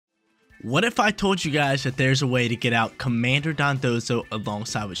What if I told you guys that there's a way to get out Commander Dondozo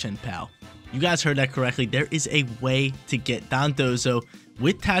alongside with Chien-Pao? You guys heard that correctly. There is a way to get Dondozo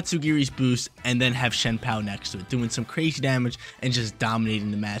with Tatsugiri's boost and then have Chien-Pao next to it, doing some crazy damage and just dominating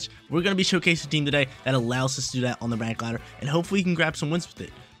the match. We're going to be showcasing a team today that allows us to do that on the rank ladder, and hopefully we can grab some wins with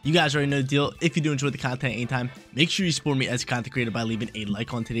it. You guys already know the deal. If you do enjoy the content anytime, make sure you support me as a content creator by leaving a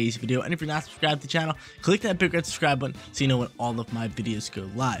like on today's video. And if you're not subscribed to the channel, click that big red subscribe button so you know when all of my videos go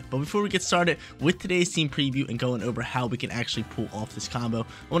live. But before we get started with today's team preview and going over how we can actually pull off this combo, I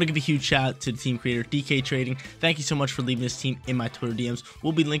want to give a huge shout out to the team creator, DK Trading. Thank you so much for leaving this team in my Twitter DMs.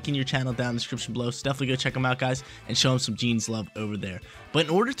 We'll be linking your channel down in the description below, so definitely go check them out, guys, and show them some Gene's love over there. But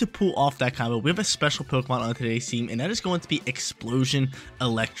in order to pull off that combo, we have a special Pokemon on today's team, and that is going to be Explosion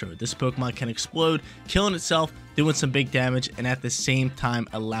Electrode. This Pokemon can explode, killing itself, doing some big damage, and at the same time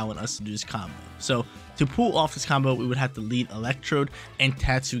allowing us to do this combo. So to pull off this combo, we would have to lead Electrode and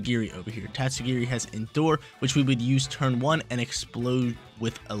Tatsugiri over here. Tatsugiri has Endure, which we would use turn 1 and explode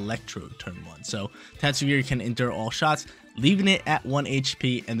with Electrode turn 1. So Tatsugiri can endure all shots, leaving it at 1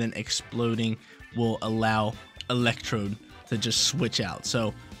 HP, and then exploding will allow Electrode to just switch out.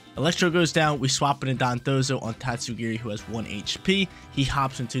 So Electrode goes down, we swap it in Dondozo on Tatsugiri, who has 1 HP. He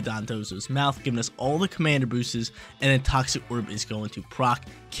hops into Dondozo's mouth, giving us all the commander boosts, and then Toxic Orb is going to proc,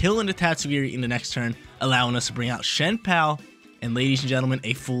 killing the Tatsugiri in the next turn, allowing us to bring out Chien-Pao, and ladies and gentlemen,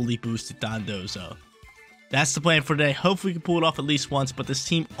 a fully boosted Dondozo. That's the plan for today. Hopefully we can pull it off at least once, but this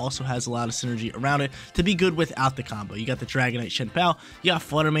team also has a lot of synergy around it to be good without the combo. You got the Dragonite Chien-Pao, you got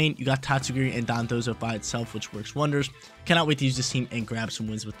Fluttermane, you got Tatsugiri and Dondozo by itself, which works wonders. Cannot wait to use this team and grab some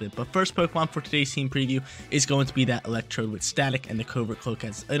wins with it. But first Pokemon for today's team preview is going to be that Electrode with Static and the Covert Cloak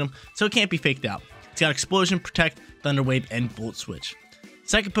as its item, so it can't be faked out. It's got Explosion, Protect, Thunder Wave, and Volt Switch.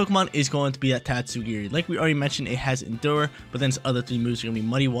 Second Pokemon is going to be that Tatsugiri. Like we already mentioned, it has Endure, but then its other 3 moves are going to be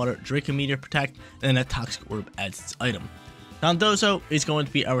Muddy Water, Draco Meteor, Protect, and then that Toxic Orb adds its item. Dondozo is going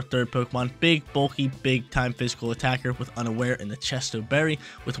to be our third Pokemon. Big, bulky, big-time physical attacker with Unaware and the Chesto Berry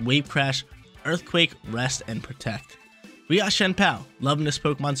with Wave Crash, Earthquake, Rest, and Protect. We got Chien-Pao. Loving this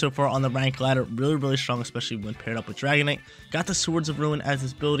Pokemon so far on the rank ladder. Really strong, especially when paired up with Dragonite. Got the Swords of Ruin as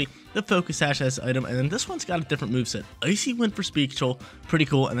its ability, the Focus Sash as its item, and then this one's got a different moveset. Icy Wind for Speed Control, pretty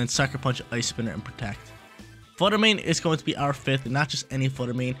cool, and then Sucker Punch, Ice Spinner, and Protect. Fluttermane is going to be our fifth, and not just any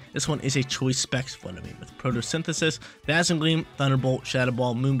Fluttermane. This one is a Choice Specs Fluttermane with Photosynthesis, Dazzling Gleam, Thunderbolt, Shadow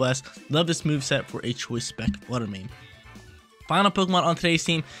Ball, Moonblast. Love this moveset for a Choice Spec Fluttermane. Final Pokemon on today's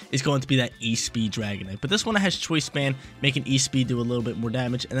team is going to be that E-Speed Dragonite, but this one has Choice Span, making E-Speed do a little bit more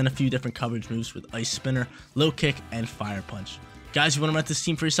damage, and then a few different coverage moves with Ice Spinner, Low Kick, and Fire Punch. Guys, you want to rent this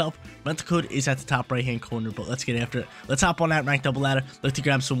team for yourself? Rental code is at the top right-hand corner, but let's get after it. Let's hop on that ranked double ladder. Look to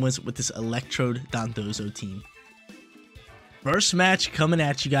grab some wins with this Electrode Dondozo team. First match coming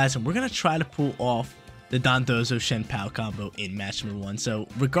at you guys, and we're going to try to pull off the Dondozo Chien-Pao combo in match number 1. So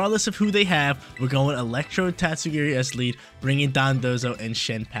regardless of who they have, we're going Electrode Tatsugiri as lead, bringing Dondozo and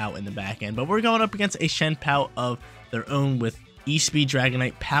Chien-Pao in the back end. But we're going up against a Chien-Pao of their own with E-Speed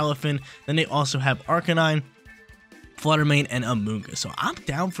Dragonite, Palafin. Then they also have Arcanine, Fluttermane, and Amoonguss. So I'm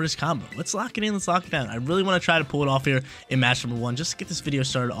down for this combo. Let's lock it in. Let's lock it down. I really want to try to pull it off here in match number 1 just to get this video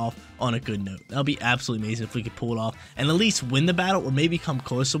started off on a good note. That'll be absolutely amazing if we could pull it off and at least win the battle, or maybe come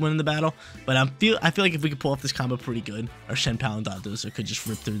close to winning the battle. But I feel like if we could pull off this combo pretty good, our Chien-Pao and Dondozo could just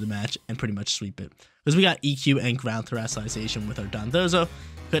rip through the match and pretty much sweep it. Because we got EQ and Ground Terastallization with our Dondozo,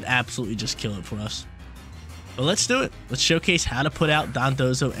 could absolutely just kill it for us. But let's do it. Let's showcase how to put out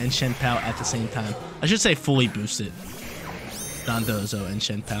Dondozo and Chien-Pao at the same time. I should say fully boosted Dondozo and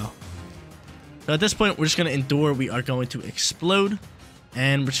Chien-Pao. So at this point, we're just going to Endure. We are going to Explode,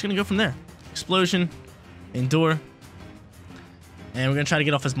 and we're just going to go from there. Explosion, Endure, and we're going to try to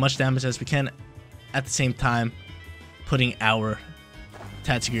get off as much damage as we can, at the same time putting our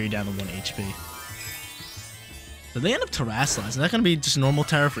Tatsugiri down to 1 HP. So they end up Terastallizing. Is that going to be just normal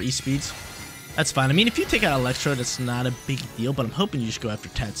Terra for E-Speeds? That's fine. I mean, if you take out Electrode, it's not a big deal, but I'm hoping you just go after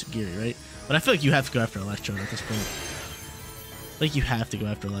Tatsugiri, right? But I feel like you have to go after Electrode at this point. Like, you have to go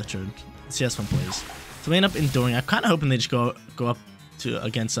after Electrode. Let's see how this one plays. So we end up Enduring. I'm kind of hoping they just go up to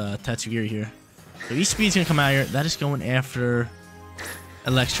against Tatsugiri here. So E-Speed's going to come out here. That is going after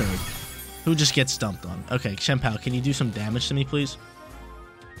Electrode, who just gets dumped on. Okay, Chien-Pao, can you do some damage to me, please?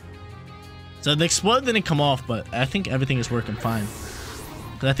 So the Explode didn't come off, but I think everything is working fine.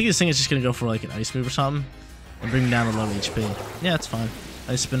 Because I think this thing is just going to go for like an Ice move or something and bring me down to low HP. Yeah, that's fine.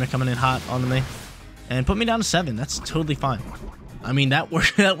 Ice Spinner coming in hot onto me and put me down to 7. That's totally fine. I mean, that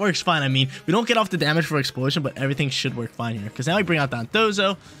works fine. I mean, we don't get off the damage for Explosion, but everything should work fine here. Because now we bring out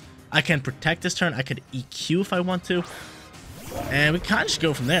Dondozo. I can Protect this turn. I could EQ if I want to. And we kind of just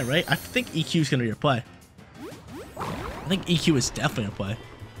go from there, right? I think EQ is going to be your play. I think EQ is definitely your play.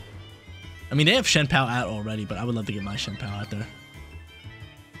 I mean, they have Chien-Pao out already, but I would love to get my Chien-Pao out there.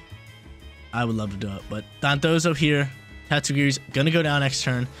 I would love to do it. But Dondozo here. Tatsugiri's going to go down next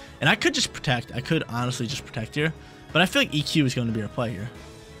turn. And I could just protect. I could honestly just protect here. But I feel like EQ is going to be our play here.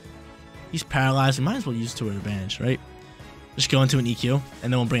 He's paralyzed. We might as well use it to our advantage, right? Just go into an EQ.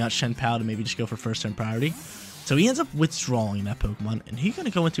 And then we'll bring out Chien-Pao to maybe just go for first turn priority. So he ends up withdrawing that Pokemon. And who's going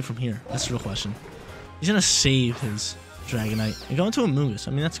to go into from here? That's the real question. He's going to save his Dragonite and go into a Mungus.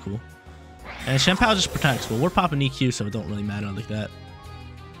 I mean, that's cool. And Chien-Pao just protects. Well, we're popping EQ, so it don't really matter like that.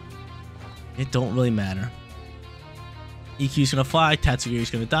 It don't really matter. EQ's gonna fly, Tatsugiri's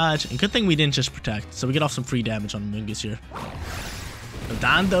gonna dodge, and good thing we didn't just protect, so we get off some free damage on the Mungus here. So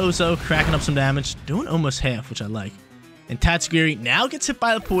Dondozo cracking up some damage, doing almost half, which I like. And Tatsugiri now gets hit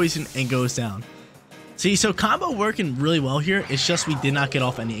by the poison and goes down. See, so combo working really well here. It's just we did not get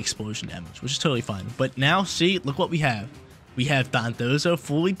off any explosion damage, which is totally fine. But now, see, look what we have. We have Dondozo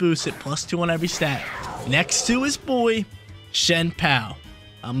fully boosted, +2 on every stat. Next to his boy, Chien-Pao.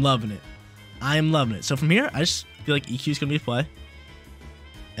 I'm loving it. I am loving it. So from here, I just feel like EQ is going to be a play.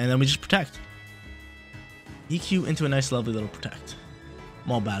 And then we just protect. EQ into a nice, lovely little protect.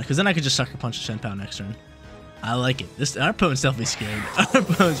 I'm all about it. Because then I could just sucker punch the Chien-Pao next turn. I like it. Our opponent's definitely scared. Our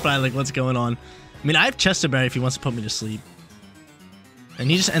opponent's probably like, what's going on? I mean, I have Chesterberry if he wants to put me to sleep. And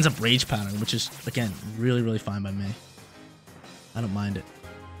he just ends up Rage Powdering, which is, again, really, really fine by me. I don't mind it.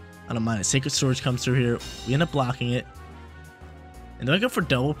 I don't mind it. Sacred Storage comes through here. We end up blocking it. And do I go for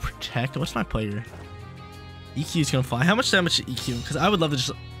double protect? What's my play here? EQ is going to fly. How much damage to EQ? Because I would love to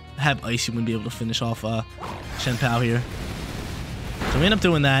just have Icy Wind be able to finish off Chien-Pao here. So we end up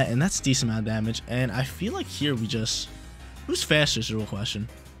doing that, and that's a decent amount of damage. And I feel like here we just... Who's faster is the real question.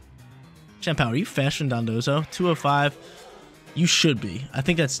 Chien-Pao, are you faster than Dondozo? 205. You should be. I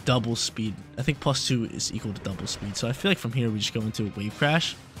think that's double speed. I think +2 is equal to double speed. So I feel like from here we just go into a Wave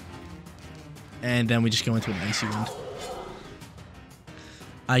Crash. And then we just go into an Icy Wind.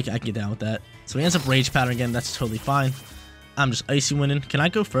 I can get down with that. So he ends up Rage Powder again. That's totally fine. I'm just Icy Winding. Can I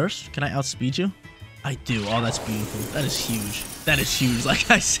go first? Can I outspeed you? I do. Oh, that's beautiful. That is huge. That is huge. Like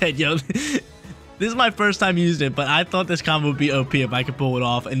I said, yo, this is my first time using it, but I thought this combo would be OP if I could pull it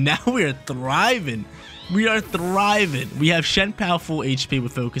off. And now we are thriving. We are thriving. We have Chien-Pao full HP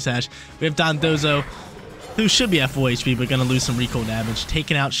with Focus Sash. We have Dondozo, who should be at full HP, but going to lose some recoil damage,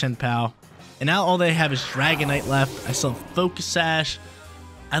 taking out Chien-Pao. And now all they have is Dragonite left. I still have Focus Sash.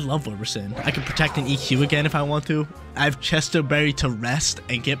 I love what we're seeing. I can protect an EQ again if I want to. I have Chesterberry to rest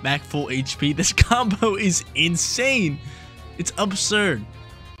and get back full HP. This combo is insane. It's absurd.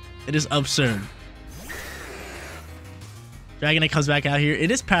 It is absurd. Dragonite comes back out here.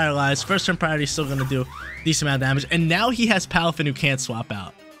 It is paralyzed. First turn priority is still going to do a decent amount of damage. And now he has Palafin who can't swap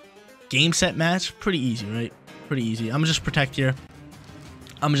out. Game, set, match. Pretty easy, right? Pretty easy. I'm going to just protect here.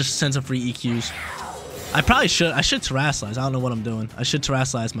 I'm going to just send some free EQs. I probably should. I should Terrasilize. I don't know what I'm doing. I should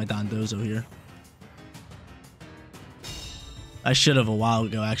Terrasilize my Dondozo here. I should have a while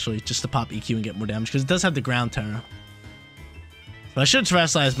ago, actually, just to pop EQ and get more damage, because it does have the Ground Terra. So I should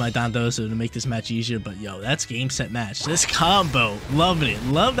Terrasilize my Dondozo to make this match easier, but yo, that's game, set, match. This combo. Loving it.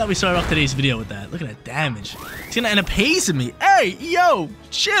 Love that we started off today's video with that. Look at that damage. It's going to end up hazing me. Hey, yo,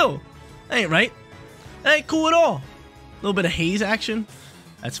 chill. That ain't right. That ain't cool at all. A little bit of haze action.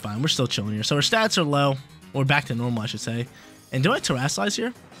 That's fine. We're still chilling here. So our stats are low. Or back to normal, I should say. And do I Terrasilize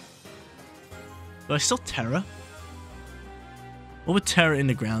here? Do I still Terra? What would Terra in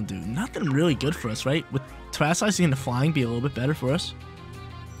the ground do? Nothing really good for us, right? Would Terrasizing into flying be a little bit better for us?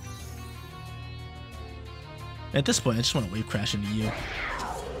 At this point, I just want to Wave Crash into you.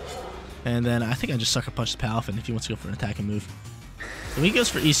 And then I think I just Sucker Punch the Palafin if he wants to go for an attacking move. So he goes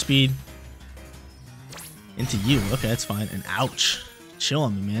for E-Speed. Into you. Okay, that's fine. And ouch. Chill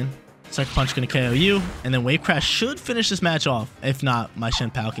on me, man. Sucker Punch gonna KO you, and then Wave Crash should finish this match off. If not, my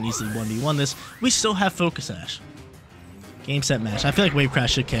Chien-Pao can easily 1v1 this. We still have Focus Sash. Game, set, match. I feel like Wave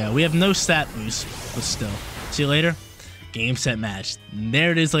Crash should KO. We have no stat boost, but still. See you later. Game, set, match. And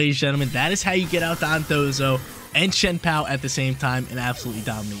there it is, ladies and gentlemen. That is how you get out Dondozo and Chien-Pao at the same time and absolutely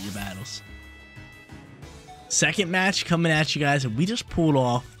dominate your battles. Second match coming at you guys, and we just pulled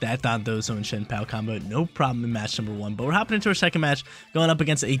off that Dondozo and Chien-Pao combo. No problem in match number 1. But we're hopping into our second match, going up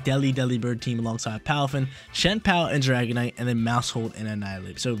against a Deli Bird team alongside Palafin, Chien-Pao and Dragonite, and then Mousehold and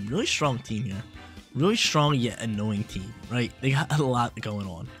Annihilate. So really strong team here. Really strong yet annoying team, right? They got a lot going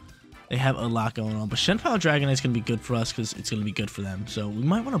on. They have a lot going on. But Chien-Pao and Dragonite is going to be good for us because it's going to be good for them. So we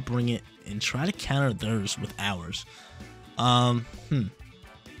might want to bring it and try to counter theirs with ours.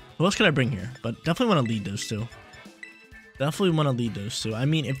 What else could I bring here? But definitely want to lead those two. Definitely want to lead those two. I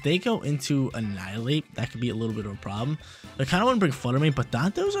mean, if they go into Annihilate, that could be a little bit of a problem. I kind of want to bring Flutter Mane, but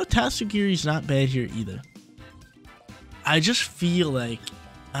Dondozo Tatsugiri's not bad here either. I just feel like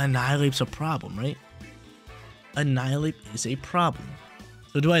Annihilate's a problem, right? Annihilate is a problem.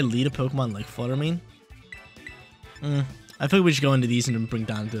 So do I lead a Pokemon like Flutter Mane? I feel like we should go into these and then bring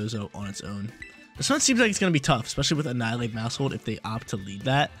Dondozo on its own. This one seems like it's going to be tough, especially with Annihilate Maushold. If they opt to lead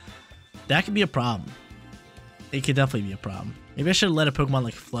that, that could be a problem. It could definitely be a problem. Maybe I should let a Pokemon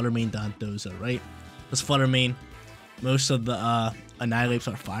like Flutter Mane Dondozo, right? Because Flutter Mane, most of the Annihilates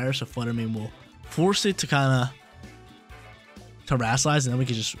are fire, so Flutter Mane will force it to kind of Terrasilize, and then we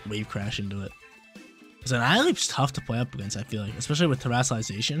can just Wave Crash into it. Because Annihilate's tough to play up against, I feel like, especially with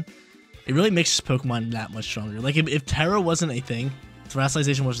Terrasilization. It really makes this Pokemon that much stronger. Like, if Terra wasn't a thing,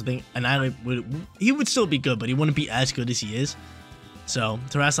 Terrasilization was a thing, Annihilate would still be good, but he wouldn't be as good as he is. So,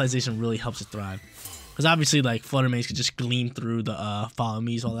 Terrasilization really helps it thrive. Because obviously, like, Flutter Manes could just gleam through the Follow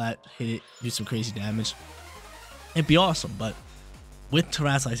Me's, all that, hit it, do some crazy damage. It'd be awesome, but with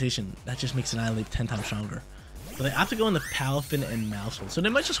Terrasilization, that just makes Annihilate 10 times stronger. So they have to go into Palafin and Maushold. So they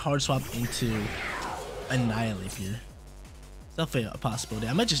might just hard swap into Annihilate here. It's definitely a possibility.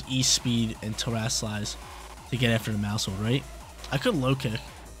 I might just E-Speed and Terrasilize to get after the Maushold, right? I could low kick.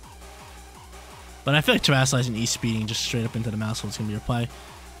 But I feel like Terrasilize and E-Speeding just straight up into the Maushold is going to be your play.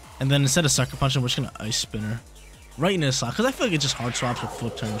 And then instead of Sucker Punching, we're just going to Ice Spinner right into the slot. Because I feel like it just hard swaps with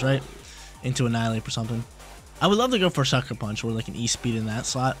flip turns, right? Into Annihilate or something. I would love to go for a Sucker Punch or like an E-Speed in that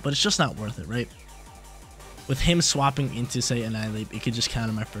slot, but it's just not worth it, right? With him swapping into, say, Annihilate, it could just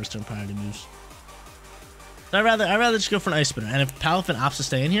counter my first turn priority moves. So I'd rather just go for an Ice Spinner. And if Palafin opts to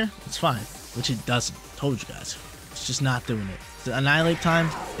stay in here, it's fine. Which it doesn't. Told you guys. It's just not doing it. Is it Annihilate time?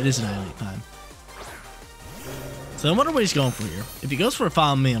 It is Annihilate time. So I wonder what he's going for here. If he goes for a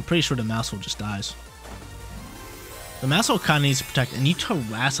Follow Me, I'm pretty sure the Maushold just dies. The Maushold kind of needs to protect. And you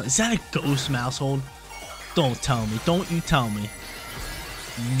Terrasilize. Is that a Ghost Maushold? Don't tell me. Don't you tell me.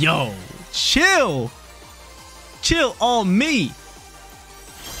 Yo. Chill. Chill on me.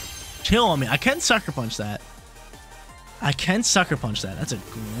 Chill on me. I can Sucker Punch that. I can Sucker Punch that. That's a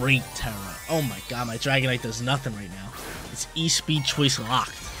great Terra. Oh my god, my Dragonite does nothing right now. It's E-Speed Choice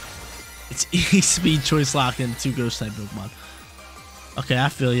locked. It's E-Speed Choice locked into 2 Ghost type Pokemon. Okay, I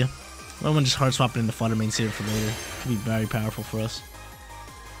feel you. I'm gonna just hard swap it into Flutter Mane, save it for later. Could be very powerful for us.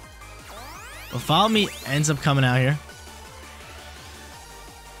 Well, Follow Me ends up coming out here.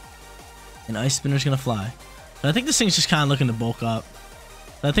 And Ice Spinner's gonna fly. But I think this thing's just kind of looking to bulk up.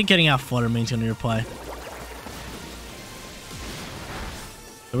 But I think getting out Flutter Mane's gonna be your play.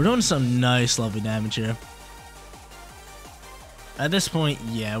 So we're doing some nice, lovely damage here. At this point,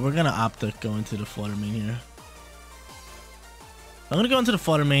 yeah, we're gonna opt to go into the Flutter Mane here. I'm gonna go into the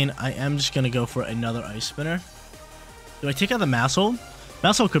Flutter Mane. I am just gonna go for another Ice Spinner. Do I take out the Maushold?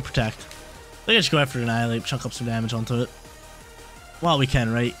 Maushold could protect. I think I just go after Annihilate, chunk up some damage onto it. While we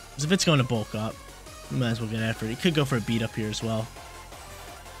can, right? Because if it's going to bulk up, we might as well get after it. It could go for a beat up here as well.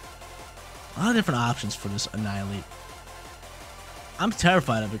 A lot of different options for this Annihilate. I'm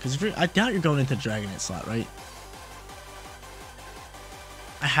terrified of it because I doubt you're going into the Dragonite slot, right?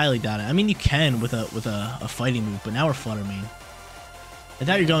 I highly doubt it. I mean, you can with a fighting move, but now we're Flutter Mane. I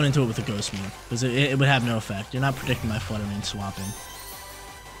doubt you're going into it with a Ghost move because it would have no effect. You're not predicting my Flutter Mane swapping.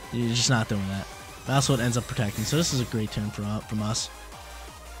 You're just not doing that. Maushold ends up protecting, so this is a great turn from us.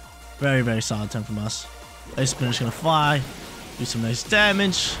 Very, very solid turn from us. Ice Spinner's gonna fly, do some nice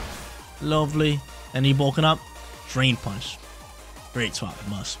damage. Lovely. And he bulking up. Drain Punch. Great swap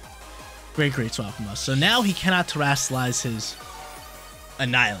from us. Great swap from us. So now he cannot Terrasilize his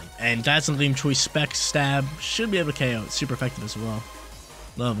Annihilate. And Dazzling Gleam, Choice Spec, Stab should be able to KO. It's super effective as well.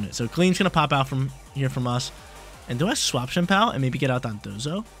 Loving it. So Gleam's gonna pop out from here from us. And do I swap Chien-Pao and maybe get out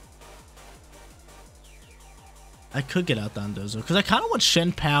Dondozo? I could get out Dondozo because I kind of want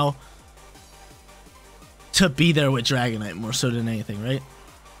Chien-Pao to be there with Dragonite more so than anything, right?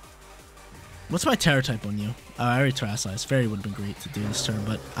 What's my Terror type on you? I already Terrasilize. Fairy would have been great to do this turn,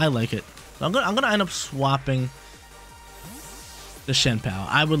 but I like it. I'm gonna end up swapping the Chien-Pao.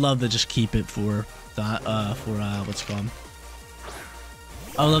 I would love to just keep it for what's it called?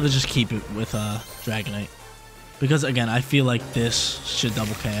 I would love to just keep it with Dragonite because again, I feel like this should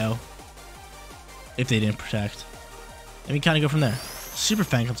double KO if they didn't protect. And we kind of go from there. Super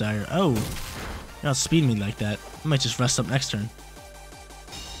Fang comes out here. Oh, you're not speeding me like that. I might just rest up next turn.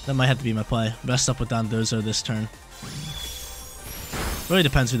 That might have to be my play. Rest up with Dondozo this turn. Really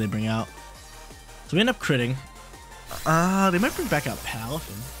depends who they bring out. So we end up critting. They might bring back out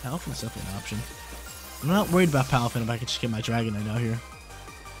Palafin. Palafin's definitely an option. I'm not worried about Palafin if I could just get my Dragonite out here.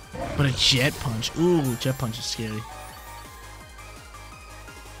 But a Jet Punch. Ooh, Jet Punch is scary.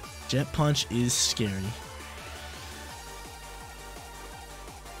 Jet Punch is scary.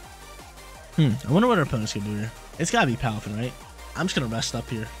 I wonder what our opponent's gonna do here. It's gotta be Palafin, right? I'm just gonna rest up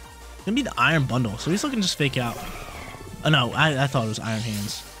here. It's gonna be the Iron Bundle, so he's looking to just fake out. Oh no, I thought it was Iron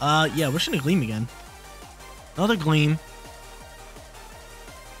Hands. Yeah, we're just gonna Gleam again. Another Gleam.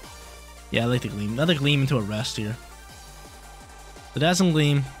 Yeah, I like the Gleam. Another Gleam into a rest here. The Dazzling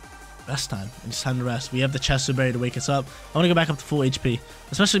Gleam. Rest time. It's time to rest. We have the Chesto Berry to wake us up. I want to go back up to full HP,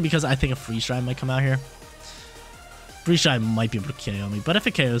 especially because I think a Freeze Dry might come out here. Freeze Dry might be able to KO me, but if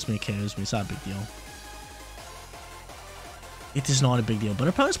it KOs me, it KOs me. It's not a big deal. It is not a big deal, but our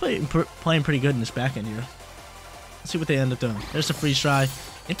opponent's playing pretty good in this back end here. Let's see what they end up doing. There's the Freeze Dry.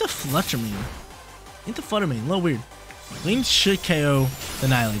 Into Flutter Mane. Into Flutter Mane. A little weird. Gleam should KO the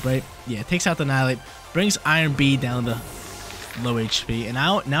Annihilate, right? Yeah, it takes out the Annihilate. Brings Iron B down to low HP. And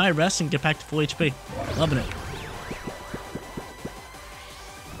now I rest and get back to full HP. Loving it.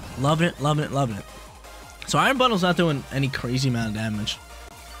 Loving it, loving it, loving it. So Iron Bundle's not doing any crazy amount of damage.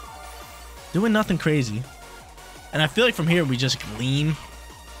 Doing nothing crazy. And I feel like from here we just Gleam.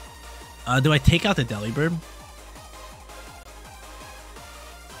 Do I take out the Delibird?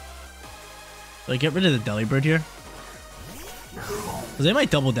 Do I get rid of the Delibird here? Because they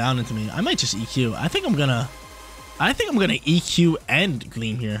might double down into me. I might just EQ. I think I'm gonna EQ and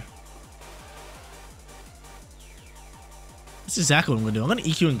Gleam here. That's exactly what I'm gonna do. I'm gonna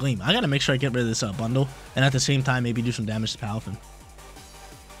EQ and Gleam. I gotta make sure I get rid of this bundle, and at the same time maybe do some damage to Palafin.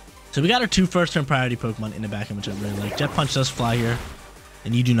 So we got our 2 first-turn priority Pokemon in the back end, which I really like. Jet Punch does fly here,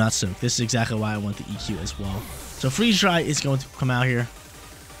 and you do not soak. This is exactly why I want the EQ as well. So Freeze Dry is going to come out here.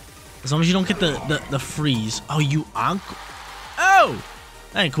 As long as you don't get the freeze. Oh, you Encore. Oh!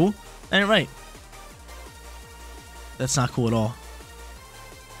 That ain't cool. That ain't right. That's not cool at all.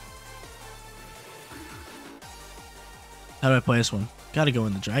 How do I play this one? Gotta go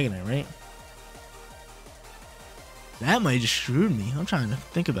in the Dragonite, right? That might just screwed me. I'm trying to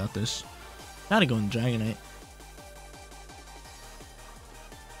think about this. Gotta go in the Dragonite.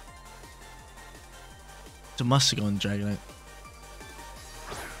 It's a must to go in the Dragonite.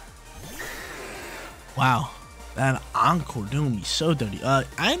 Wow. That Encore doing me so dirty.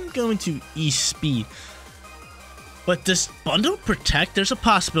 I'm going to E-Speed. But does Bundle protect? There's a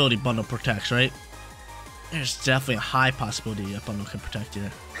possibility Bundle protects, right? There's definitely a high possibility that Bundle can protect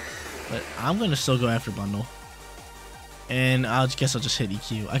here. But I'm going to still go after Bundle. And I guess I'll just hit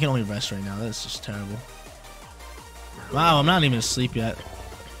EQ. I can only rest right now. That's just terrible. Wow, I'm not even asleep yet.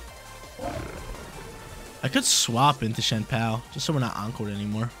 I could swap into Chien-Pao, just so we're not Encored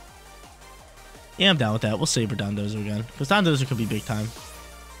anymore. Yeah, I'm down with that. We'll Saber Dondozo again, because Dondozo could be big time.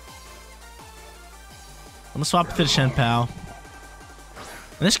 I'm going to swap into the Chien-Pao.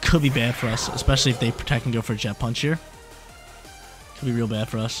 And this could be bad for us, especially if they protect and go for a Jet Punch here. Could be real bad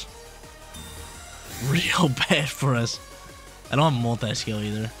for us. Real bad for us. I don't have multi-scale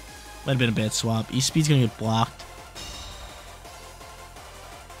either. Might have been a bad swap. E-Speed's going to get blocked.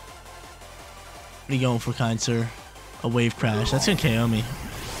 What are you going for, kind sir? A Wave Crash. That's going to KO me.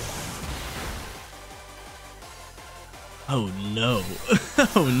 Oh, no.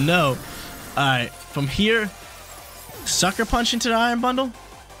 Oh, no. Alright, from here, Sucker Punch into the Iron Bundle?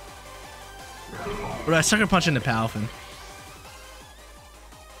 Or do I Sucker Punch into Palafin?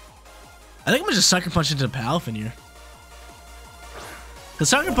 I think I'm going to just Sucker Punch into Palafin here. The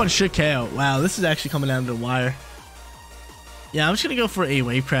Sucker Punch should KO. Wow, this is actually coming down to the wire. Yeah, I'm just going to go for a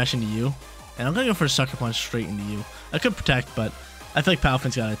Wave Crash into you. And I'm going to go for a Sucker Punch straight into you. I could protect, but I feel like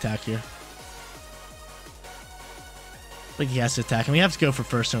Palafin's got to attack here. I think he has to attack. And we have to go for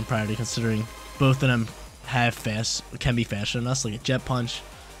first turn priority, considering both of them can be faster than us, like a Jet Punch,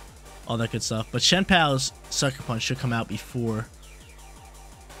 all that good stuff. But Chien-Pao's Sucker Punch should come out before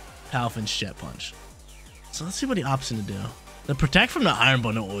Palafin's Jet Punch. So let's see what he opts in to do. The protect from the Iron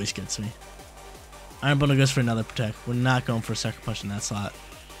Bundle always gets me. Iron Bundle goes for another protect. We're not going for a Sucker Punch in that slot.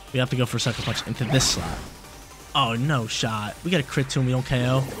 We have to go for a Sucker Punch into this slot. Oh, no shot. We got a crit to him. We don't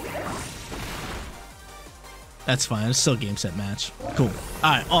KO. That's fine. It's still a game, set, match. Cool.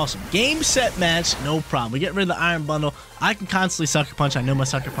 Alright, awesome. Game, set, match. No problem. We get rid of the Iron Bundle. I can constantly Sucker Punch. I know my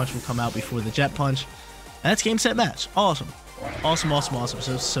Sucker Punch will come out before the Jet Punch. And that's game, set, match. Awesome. Awesome, awesome,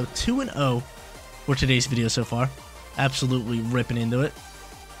 awesome. So 2-0 for today's video so far. Absolutely ripping into it.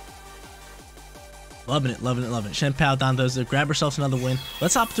 Loving it, loving it, loving it. Chien-Pao, Dondozo, grab ourselves another win.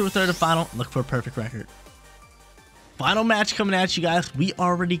 Let's hop to a third and final and look for a perfect record. Final match coming at you guys. We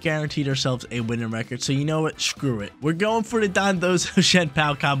already guaranteed ourselves a winning record, so you know what? Screw it. We're going for the Dondozo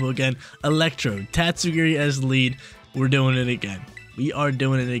Chien-Pao combo again. Electrode, Tatsugiri as lead. We're doing it again. We are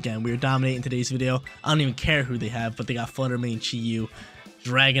doing it again. We are dominating today's video. I don't even care who they have, but they got Flutter Mane, Chi-Yu,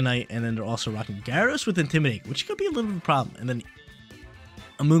 Dragonite, and then they're also rocking Gyarados with Intimidate, which could be a little bit of a problem. And then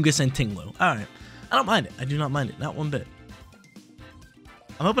Amoonguss and Tinglu. Alright. I don't mind it. I do not mind it. Not one bit.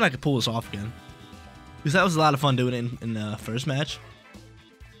 I'm hoping I can pull this off again. Because that was a lot of fun doing it in the first match.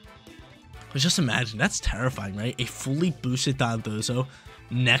 But just imagine, that's terrifying, right? A fully boosted Dondozo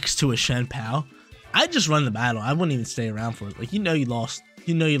next to a Chien-Pao. I'd just run the battle. I wouldn't even stay around for it. Like, you know you lost.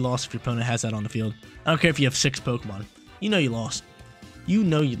 You know you lost if your opponent has that on the field. I don't care if you have 6 Pokemon. You know you lost. You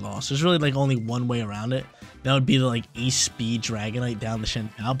know you lost. There's really like only one way around it. That would be the like E-Speed Dragonite down the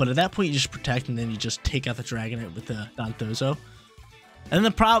Chien-Pao. But at that point, you just protect and then you just take out the Dragonite with the Dondozo. And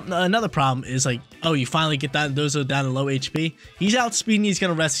the problem, another problem is like, oh, you finally get Dondozo down to low HP. He's outspeeding. He's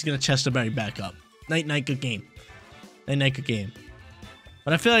gonna rest. He's gonna Chester-Berry back up. Night, good game. Night, good game.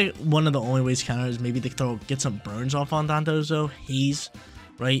 But I feel like one of the only ways to counter is maybe they get some burns off on Dondozo. Haze,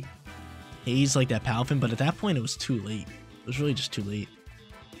 right? Haze like that Palafin. But at that point, it was too late. It was really just too late.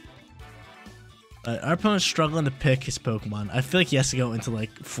 Our opponent's struggling to pick his Pokemon. I feel like he has to go into like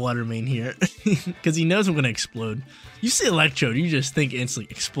Flutter Mane here because he knows I'm gonna explode. You see Electrode, you just think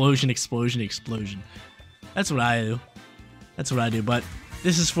instantly explosion, explosion, explosion. That's what I do. That's what I do. But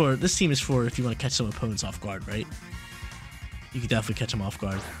this team is for if you want to catch some opponents off guard, right? You can definitely catch them off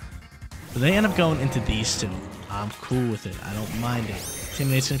guard. But they end up going into these two. I'm cool with it. I don't mind it.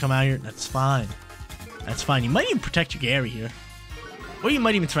 Intimidate's gonna come out here. That's fine. That's fine. You might even protect your Gary here, or you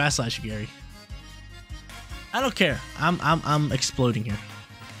might even Terrasilize your Gary. I don't care. I'm exploding here.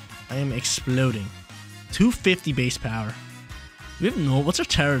 I am exploding. 250 base power. We have no. What's our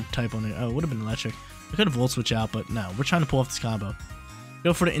Terror type on it? Oh, it would have been Electric. We could have Volt Switch out, but no. We're trying to pull off this combo.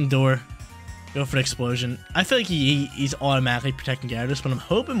 Go for the Endure. Go for the Explosion. I feel like he's automatically protecting Gyarados, but I'm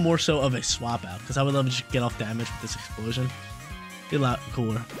hoping more so of a swap out because I would love to just get off damage with this Explosion. Be a lot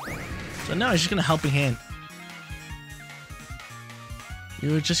cooler. So now he's just gonna Helping Hand.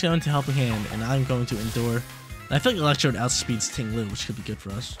 You're just going to Helping Hand, and I'm going to Endure. And I feel like Electrode outspeeds Tinglu, which could be good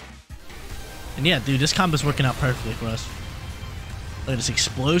for us. And yeah, dude, this combo's working out perfectly for us. Look at this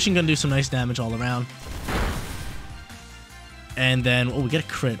Explosion, gonna do some nice damage all around. And then, oh, we get a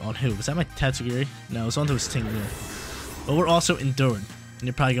crit on who? Was that my Tatsugiri? No, it was onto his Tinglu. But we're also Endured. And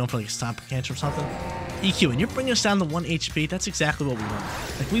you're probably going for like a Stomp Cancer or something. EQ, and you're bringing us down to 1 HP. That's exactly what we want.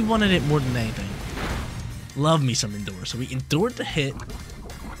 Like, we wanted it more than anything. Love me some Endure. So we endured the hit.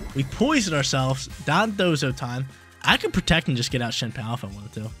 We poisoned ourselves. Dondozo time. I could protect and just get out Chien-Pao if I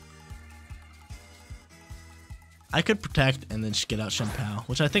wanted to. I could protect and then just get out Chien-Pao,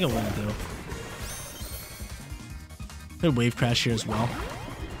 which I think I want to do. I could Wave Crash here as well.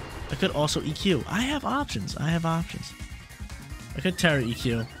 I could also EQ. I have options. I could Terra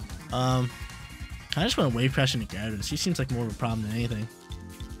EQ. I just want to Wave Crash into Gyarados. He seems like more of a problem than anything.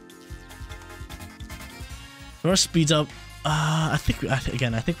 Our speeds up. I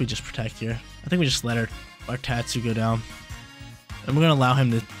think we just protect here. I think we just let our Tatsu go down. And we're going to allow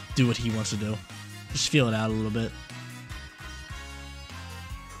him to do what he wants to do. Just feel it out a little bit.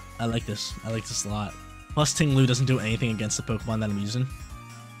 I like this. I like this a lot. Plus, Tinglu doesn't do anything against the Pokemon that I'm using.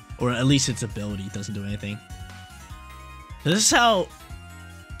 Or at least its ability doesn't do anything. This is how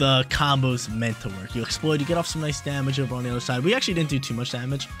the combo's meant to work. You explode, you get off some nice damage over on the other side. We actually didn't do too much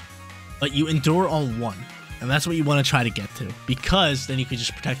damage. But you endure on one. And that's what you want to try to get to. Because then you can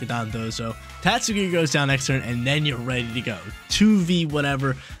just protect the Dondozo. Tatsugiri goes down next turn, and then you're ready to go. 2v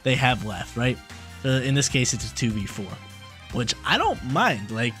whatever they have left, right? In this case, it's a 2v4. Which I don't mind.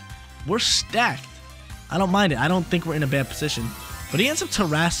 Like, we're stacked. I don't mind it. I don't think we're in a bad position. But he ends up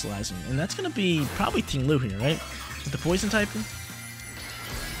Terrasilizing. And that's going to be probably Tinglu here, right? With the poison typing?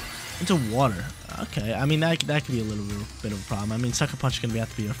 Into water. Okay, I mean, that could be a little bit of a problem. I mean, Sucker Punch is going to have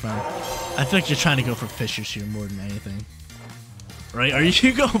to be your friend. I feel like you're trying to go for Fissures here more than anything. Right? Are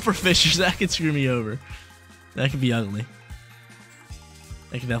you going for Fissures? That could screw me over. That could be ugly.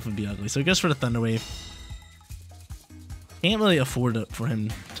 That could definitely be ugly. So he goes for the Thunder Wave. Can't really afford it for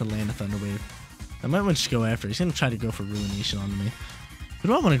him to land a Thunder Wave. I might want to just go after. He's going to try to go for Ruination on me. Who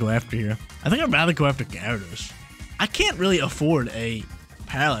do I want to go after here? I think I'd rather go after Gyarados. I can't really afford a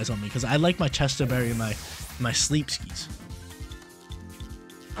Paralyze on me because I like my Chester-Berry and my Sleep Skis.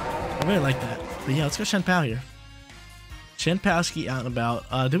 I really like that. But yeah, let's go Chien-Pao here. Chien-Pao ski out and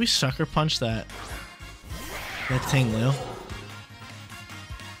about. Did we Sucker Punch that Tinglu?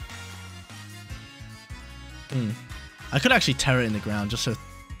 I could actually Terra in the ground just so.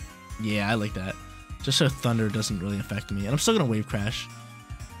 Yeah, I like that. Just so Thunder doesn't really affect me. And I'm still gonna Wave Crash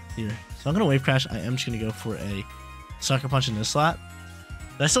here. So I'm gonna Wave Crash. I am just gonna go for a Sucker Punch in this slot.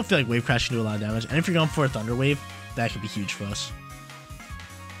 But I still feel like Wave Crash can do a lot of damage. And if you're going for a Thunder Wave, that could be huge for us.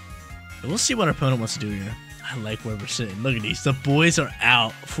 But we'll see what our opponent wants to do here. I like where we're sitting. Look at these. The boys are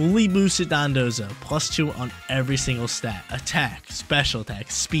out. Fully boosted Dondozo. +2 on every single stat. Attack, special attack,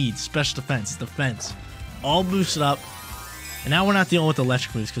 speed, special defense, defense. All boosted up. And now we're not dealing with the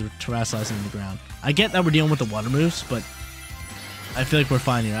electric moves because we're terrestrializing in the ground. I get that we're dealing with the water moves, but I feel like we're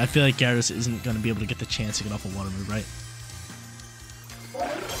fine here. I feel like Gyarados isn't going to be able to get the chance to get off a water move, right?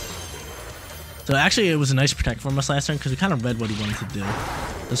 So actually, it was a nice protect from us last turn because we kind of read what he wanted to do.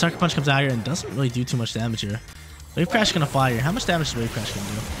 The Sucker Punch comes out here and doesn't really do too much damage here. Wave Crash is going to fly here. How much damage is Wave Crash going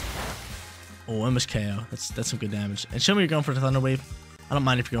to do? Oh, almost KO. That's some good damage. And show me you're going for the Thunder Wave. I don't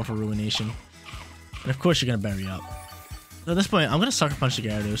mind if you're going for Ruination. And of course, you're going to bury up. So at this point, I'm going to Sucker Punch the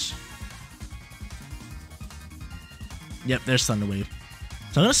Gyarados. Yep, there's Thunder Wave.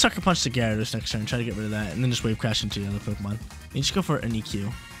 So I'm going to Sucker Punch the Gyarados next turn, try to get rid of that, and then just Wave Crash into the other Pokemon. And you just go for an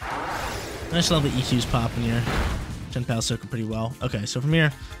EQ. Nice level of EQs popping here. Chien-Pao circle pretty well. Okay, so from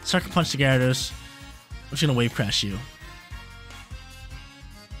here, Sucker Punch the Gyarados. I'm just going to Wave Crash you.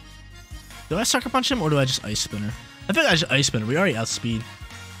 Do I Sucker Punch him, or do I just Ice Spinner? I think I just Ice Spinner. We already outspeed.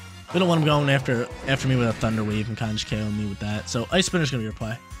 We don't want him going after me with a Thunder Wave and kind of just KOing me with that. So Ice Spinner's going to be your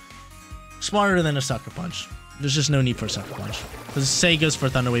play. Smarter than a Sucker Punch. There's just no need for a Sucker Punch. Because say he goes for a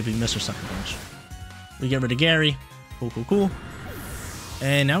Thunder Wave, we miss our Sucker Punch. We get rid of Gary. Cool.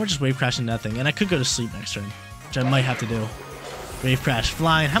 And now we're just Wave Crashing that thing. And I could go to sleep next turn, which I might have to do. Wave Crash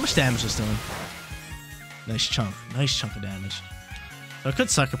flying. How much damage is this doing? Nice chunk of damage. So I could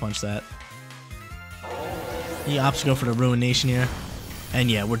Sucker Punch that. He opts to go for the Ruination here. And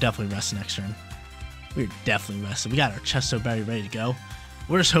yeah, we're definitely resting next turn. We're definitely resting. We got our Chesto Berry ready to go.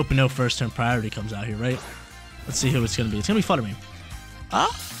 We're just hoping no first turn priority comes out here, right? Let's see who it's going to be. It's going to be Fluttermane.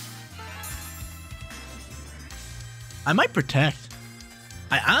 I might Protect.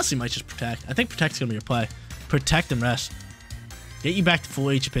 I honestly might just Protect. I think Protect's going to be your play. Protect and rest. Get you back to full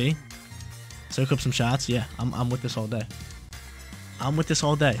HP. Soak up some shots. Yeah, I'm with this all day. I'm with this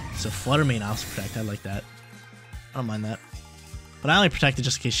all day. So Fluttermane also Protect. I like that. I don't mind that. But I only protected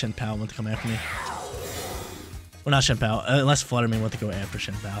just in case Chien-Pao wanted to come after me. Well, not Chien-Pao, unless Fluttermane wanted to go after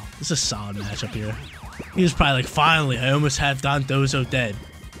Chien-Pao. This is a solid matchup here. He was probably like, finally, I almost have Dondozo dead.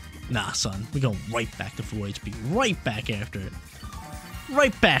 Nah, son. We're going right back to full HP. Right back after it.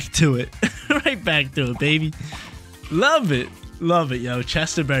 Right back to it. Right back to it, baby. Love it. Love it, yo.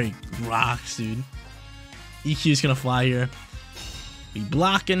 Chesto Berry rocks, dude. EQ's gonna fly here. Be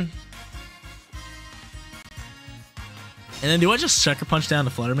blocking. And then do I just Sucker Punch down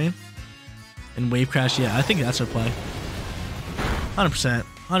to Fluttermane? And Wave Crash? Yeah, I think that's our play. 100%.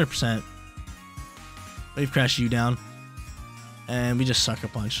 100%. Wave Crash you down. And we just Sucker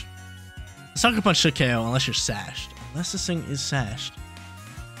Punch. Sucker Punch should KO unless you're sashed. Unless this thing is sashed.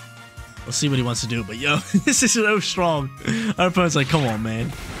 We'll see what he wants to do. But yo, this is so strong. Our opponent's like, come on,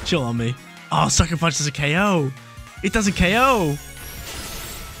 man. Chill on me. Oh, Sucker Punch doesn't KO. It doesn't KO.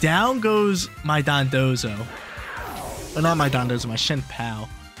 Down goes my Dondozo. Or not my Dondozo, my Chien-Pao.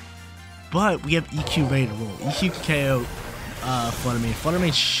 But we have EQ ready to roll. EQ can KO Fluttermane.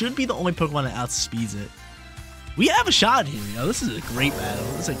 Fluttermane should be the only Pokemon that outspeeds it. We have a shot here, yo. This is a great battle.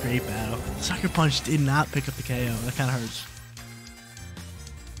 This is a great battle. Sucker Punch did not pick up the KO. That kind of hurts.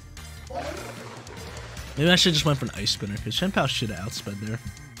 Maybe I should just went for an Ice Spinner, because Chien-Pao should have outsped there.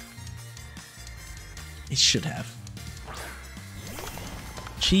 It should have.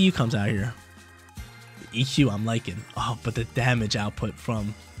 Chi-Yu comes out here. The EQ I'm liking. Oh, but the damage output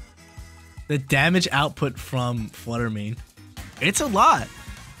from... The damage output from Fluttermane. It's a lot.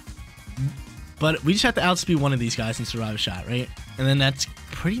 But we just have to outspeed one of these guys and survive a shot, right? And then that's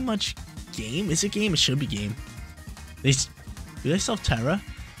pretty much game. Is it game? It should be game. Do they still have Terra?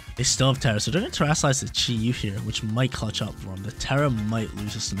 They still have Terra. So they're going to terrestrialize the Chi-Yu here, which might clutch up for them. The Terra might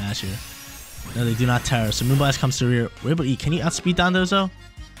lose us the match here. No, they do not Terra. So Moonblast comes through here. We're able to eat. Can you outspeed Dondozo?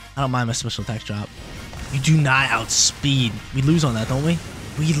 I don't mind my special attack drop. You do not outspeed. We lose on that, don't we?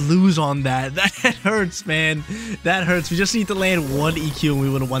 We lose on that. That hurts, man. That hurts. We just need to land one EQ and we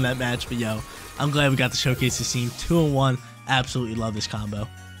would have won that match. But yo, I'm glad we got to showcase this team. 2-1. Absolutely love this combo.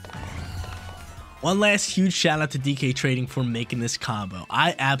 One last huge shout out to DK Trading for making this combo.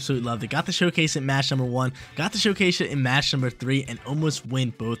 I absolutely loved it. Got to showcase it in match number 1, got to showcase it in match number 3, and almost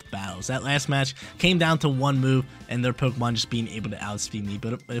win both battles. That last match came down to one move and their Pokemon just being able to outspeed me.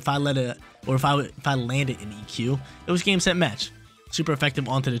 But if I let it, or if I landed in EQ, it was game set match. Super effective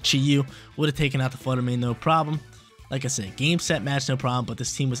onto the Chi-Yu. Would have taken out the Fluttermane, no problem. Like I said, game set match, no problem, but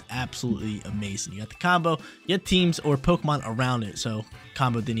this team was absolutely amazing. You got the combo, you had teams or Pokemon around it, so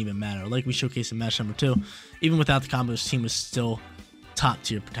combo didn't even matter. Like we showcased in match number 2, even without the combo, this team was still top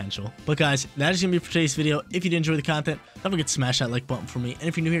tier potential. But guys, that is gonna be it for today's video. If you did enjoy the content, don't forget to smash that like button for me. And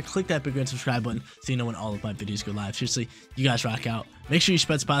if you're new here, click that big red subscribe button so you know when all of my videos go live. Seriously, you guys rock out. Make sure you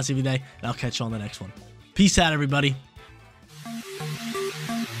spread positivity every day, and I'll catch you on the next one. Peace out, everybody.